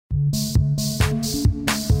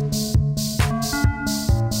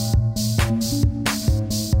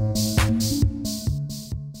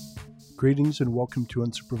Greetings and welcome to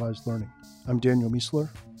Unsupervised Learning. I'm Daniel Miessler,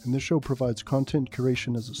 and this show provides content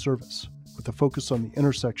curation as a service with a focus on the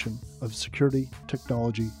intersection of security,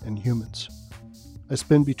 technology, and humans. I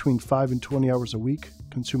spend between 5 and 20 hours a week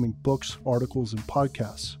consuming books, articles, and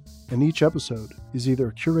podcasts, and each episode is either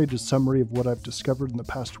a curated summary of what I've discovered in the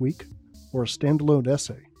past week or a standalone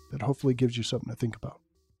essay that hopefully gives you something to think about.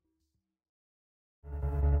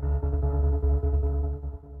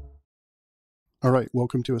 All right,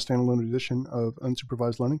 welcome to a standalone edition of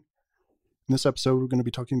Unsupervised Learning. In this episode, we're going to be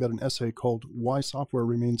talking about an essay called Why Software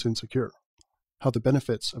Remains Insecure, how the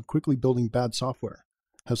benefits of quickly building bad software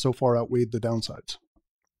have so far outweighed the downsides.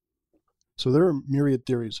 So there are myriad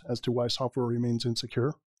theories as to why software remains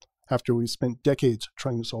insecure after we've spent decades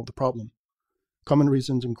trying to solve the problem. Common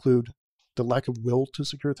reasons include the lack of will to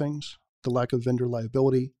secure things, the lack of vendor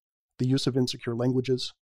liability, the use of insecure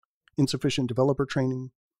languages, insufficient developer training,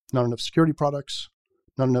 not enough security products,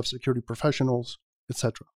 not enough security professionals,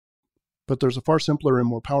 etc. But there's a far simpler and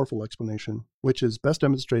more powerful explanation, which is best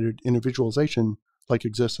demonstrated in a visualization like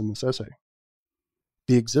exists in this essay.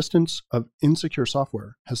 The existence of insecure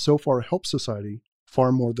software has so far helped society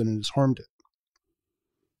far more than it has harmed it.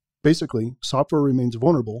 Basically, software remains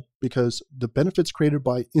vulnerable because the benefits created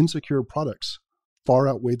by insecure products far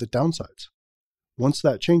outweigh the downsides. Once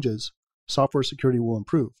that changes, software security will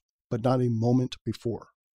improve, but not a moment before.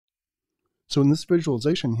 So in this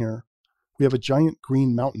visualization here, we have a giant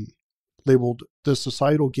green mountain labeled the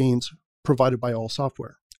societal gains provided by all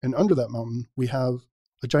software. And under that mountain, we have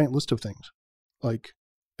a giant list of things like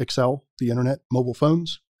Excel, the internet, mobile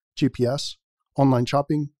phones, GPS, online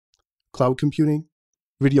shopping, cloud computing,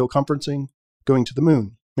 video conferencing, going to the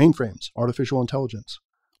moon, mainframes, artificial intelligence,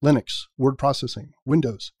 Linux, word processing,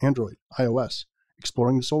 Windows, Android, iOS,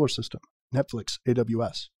 exploring the solar system, Netflix,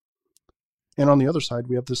 AWS. And on the other side,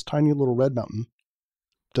 we have this tiny little red mountain,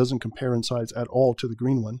 doesn't compare in size at all to the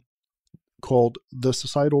green one, called the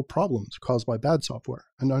societal problems caused by bad software.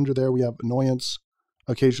 And under there, we have annoyance,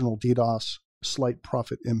 occasional DDoS, slight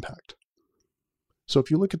profit impact. So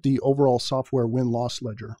if you look at the overall software win-loss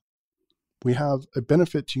ledger, we have a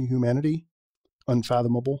benefit to humanity,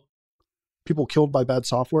 unfathomable. People killed by bad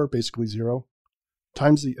software, basically zero.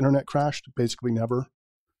 Times the internet crashed, basically never.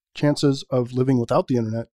 Chances of living without the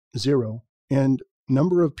internet, zero. And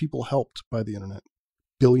number of people helped by the internet,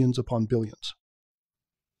 billions upon billions.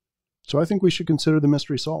 So I think we should consider the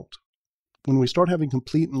mystery solved. When we start having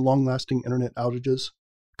complete and long-lasting internet outages,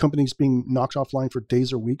 companies being knocked offline for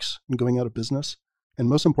days or weeks and going out of business, and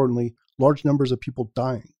most importantly, large numbers of people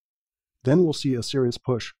dying, then we'll see a serious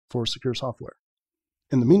push for secure software.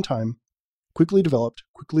 In the meantime, quickly developed,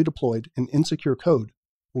 quickly deployed, and insecure code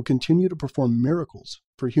will continue to perform miracles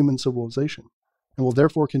for human civilization, and will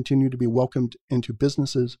therefore continue to be welcomed into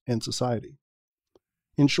businesses and society.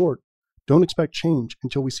 In short, don't expect change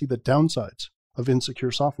until we see the downsides of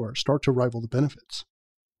insecure software start to rival the benefits,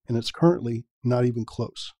 and it's currently not even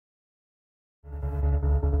close.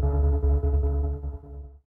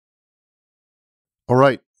 All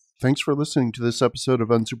right, thanks for listening to this episode of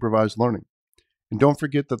Unsupervised Learning. And don't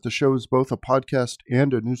forget that the show is both a podcast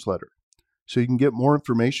and a newsletter, so you can get more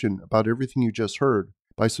information about everything you just heard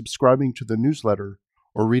by subscribing to the newsletter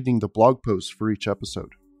or reading the blog posts for each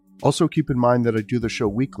episode. Also keep in mind that I do the show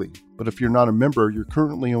weekly, but if you're not a member, you're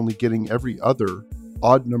currently only getting every other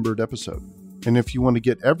odd-numbered episode. And if you want to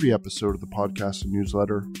get every episode of the podcast and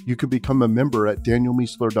newsletter, you can become a member at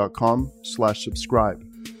danielmiessler.com/subscribe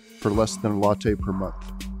for less than a latte per month.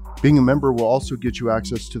 Being a member will also get you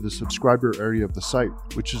access to the subscriber area of the site,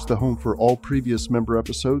 which is the home for all previous member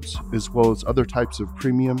episodes, as well as other types of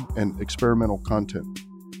premium and experimental content.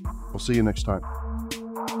 We'll see you next time.